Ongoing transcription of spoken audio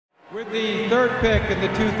With the third pick in the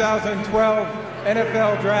 2012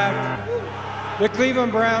 NFL Draft, the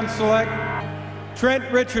Cleveland Browns select Trent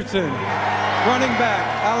Richardson, running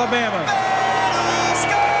back, Alabama.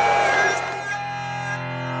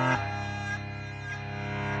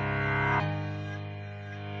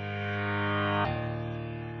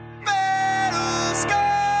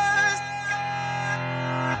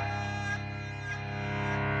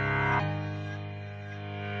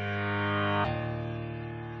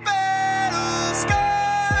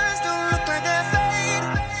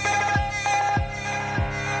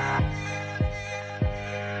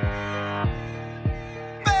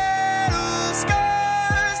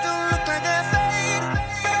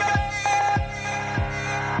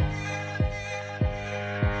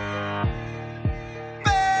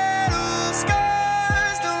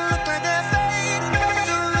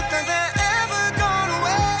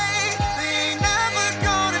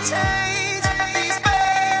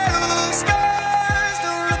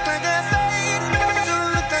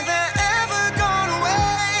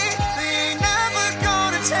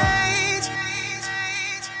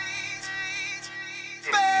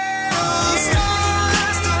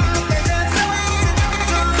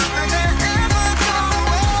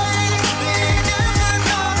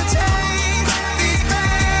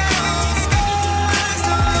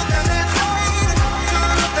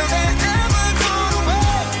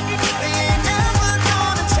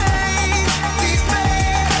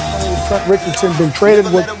 Trent Richardson been traded.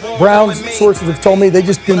 What Browns sources have told me, they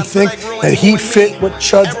just didn't think that he fit what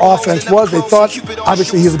Chud's offense was. They thought,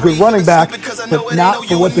 obviously, he's a good running back, but not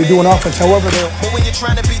for what they do in offense. However, but when you're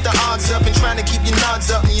trying to beat the odds up and trying to keep your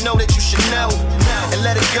nods up, and you know that you should know and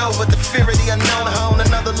let it go, but the fear of the unknown, hone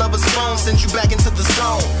another lover's phone sends you back into the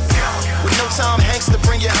zone. With no Tom Hanks to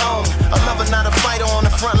bring you home, a lover, not a fighter on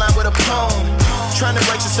the front line with a poem. Trying to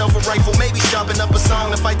write yourself a rifle, maybe sharpen up a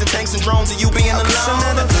song to fight the tanks and drones, and you being alone.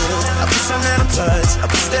 I wish I had a touch. I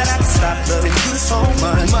wish that I could stop loving you so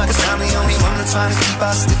much. Cause I'm the only one that's trying to keep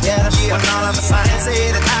us together. When all of us signs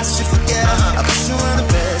say that I should forget her. I wish you were the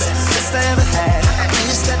best I ever had. I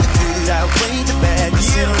wish that the good outweighed the bad.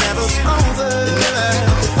 Cause it'll never be over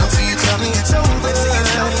until you tell me it's over.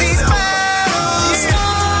 These battles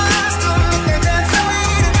don't look like that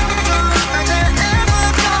fade. Don't look like that ever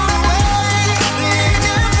go away. They ain't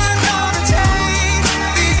never gonna change.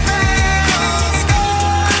 These battles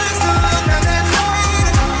don't look like that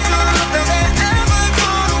fade. Don't look like that ever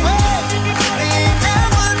go away. They ain't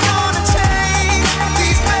never gonna change.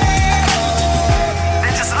 These battles.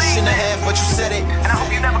 Then just leave. Shouldn't have, but you said it. And I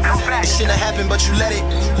hope you never come back. It shouldn't have happened, but you let it.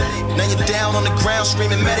 Now you're down on the ground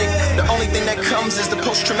screaming medic. The only thing that comes is the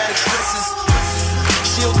post-traumatic stresses.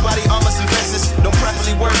 Shields, body armors, and vests don't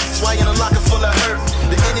properly work. That's why you're in a locker full of hurt.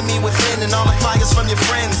 The enemy within and all the fires from your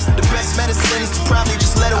friends. The best medicine is to probably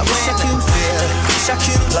just let it win. I wish I could feel, wish I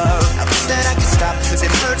could love. I wish that I could stop, cause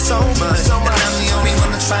it hurts so much. And I'm the only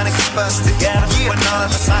one that's trying to keep us together. When all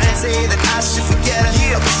of the signs say that I should forget her.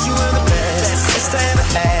 I wish you were the best I ever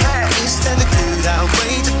had. I wish that the good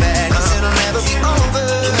outweighed the bad. Cause it'll never be over.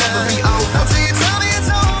 It'll never be over until you tell me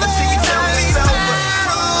it's over. Until you tell me it's over.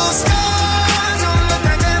 Scars don't look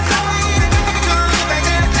like that fade. Don't look like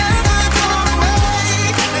that ever go away.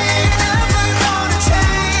 They ain't never gonna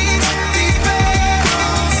change. These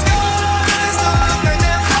battles, scars don't look like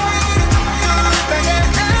that fade. Don't look like that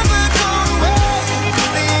ever go away.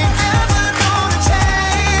 They ain't never gonna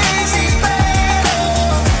change. These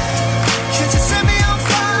battles, could you set me on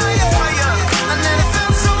fire? I never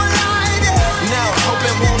felt so alive. Now, hope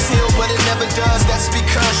it won't heal, but it never does. That's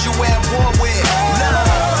because you at war